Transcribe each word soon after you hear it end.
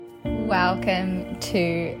welcome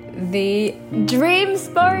to the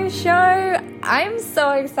Dreamspo Show. I'm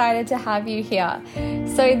so excited to have you here.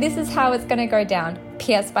 So this is how it's going to go down.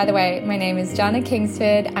 P.S. by the way, my name is Jana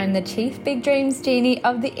Kingsford. I'm the Chief Big Dreams Genie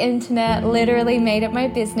of the internet. Literally made it my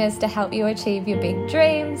business to help you achieve your big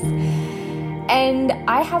dreams. And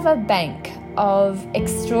I have a bank of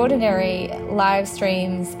extraordinary live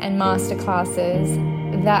streams and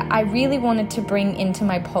masterclasses that I really wanted to bring into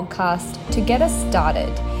my podcast to get us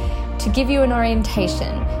started, to give you an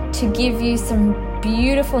orientation, to give you some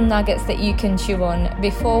beautiful nuggets that you can chew on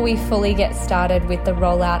before we fully get started with the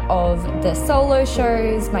rollout of the solo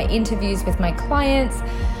shows, my interviews with my clients.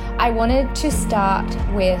 I wanted to start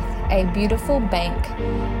with a beautiful bank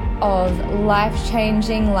of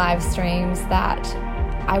life-changing live streams that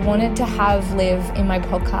I wanted to have live in my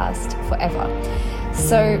podcast forever.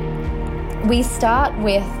 So we start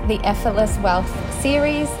with the Effortless Wealth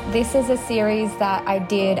series. This is a series that I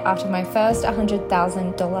did after my first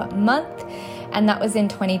 $100,000 month, and that was in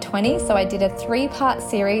 2020. So I did a 3-part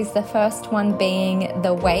series, the first one being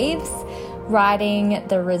the waves, riding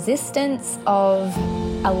the resistance of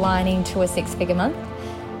aligning to a 6-figure month.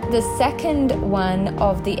 The second one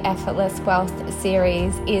of the Effortless Wealth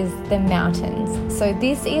series is the mountains. So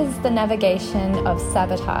this is the navigation of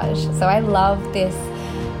sabotage. So I love this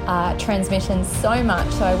transmission so much.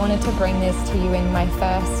 So I wanted to bring this to you in my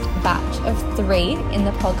first batch of 3 in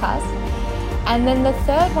the podcast. And then the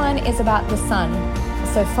third one is about the sun.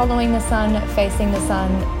 So following the sun, facing the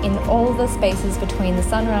sun in all the spaces between the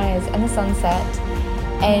sunrise and the sunset,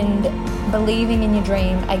 and believing in your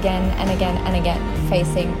dream again and again and again.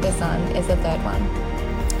 Facing the sun is the third one.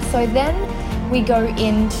 So then we go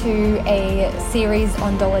into a series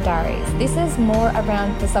on dollar diaries. This is more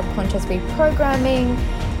around the subconscious reprogramming,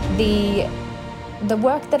 the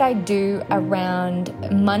work that I do around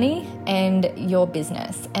money and your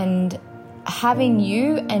business, and having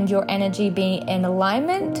you and your energy be in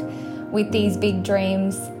alignment with these big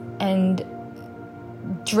dreams and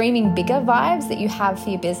dreaming bigger vibes that you have for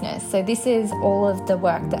your business. So this is all of the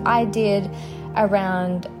work that I did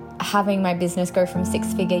around having my business go from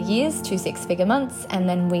 6-figure years to 6-figure months. And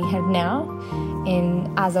then we have now,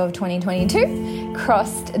 as of 2022,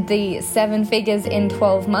 crossed the 7 figures in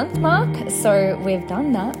 12-month mark. So we've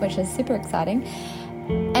done that, which is super exciting.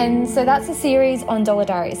 And so that's a series on dollar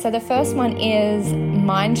diaries. So the first one is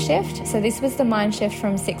mind shift. So this was the mind shift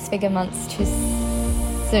from 6-figure months to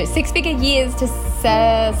 6-figure years to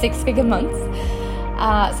 6-figure months.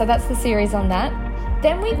 So that's the series on that.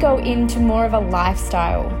 Then we go into more of a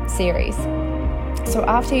lifestyle series. So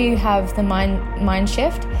after you have the mind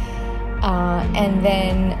shift, and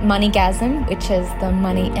then moneygasm, which is the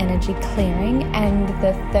money energy clearing, and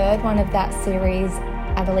the third one of that series,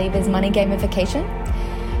 I believe, is money gamification.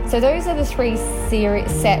 So those are the 3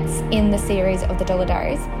 sets in the series of the dollar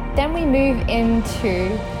diaries. Then we move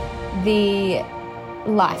into the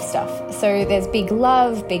life stuff. So there's big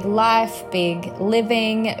love, big life, big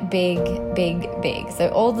living, big. So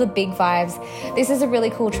all the big vibes. This is a really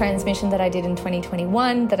cool transmission that I did in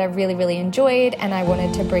 2021 that I really, really enjoyed, and I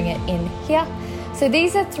wanted to bring it in here. So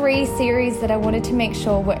these are 3 series that I wanted to make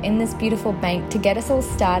sure were in this beautiful bank to get us all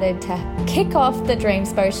started to kick off the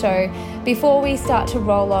Dreamspo Show before we start to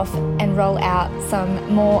roll off and roll out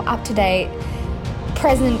some more up-to-date,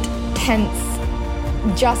 present tense,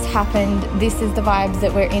 just happened, this is the vibes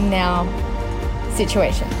that we're in now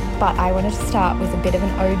situation. But I wanted to start with a bit of an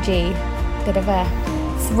OG, bit of a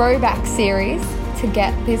throwback series to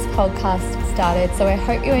get this podcast started. So I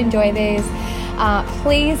hope you enjoy these.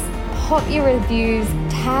 Please pop your reviews,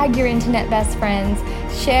 tag your internet best friends,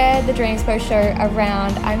 share the Dreamspo Show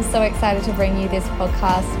around. I'm so excited to bring you this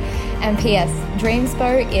podcast. And P.S.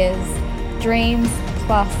 Dreamspo is dreams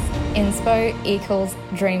plus inspo equals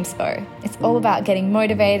Dreamspo. It's all about getting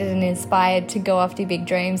motivated and inspired to go after big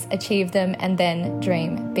dreams, achieve them, and then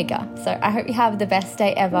dream bigger. So I hope you have the best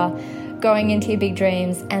day ever going into your big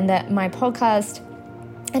dreams, and that my podcast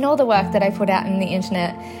and all the work that I put out in the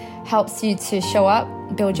internet helps you to show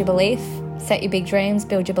up, build your belief, set your big dreams,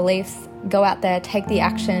 build your beliefs, go out there, take the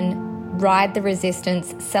action, ride the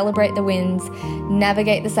resistance, celebrate the wins,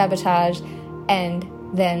 navigate the sabotage, and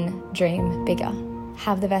then dream bigger.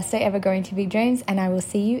 Have the best day ever going to big dreams, and I will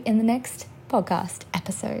see you in the next podcast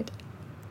episode.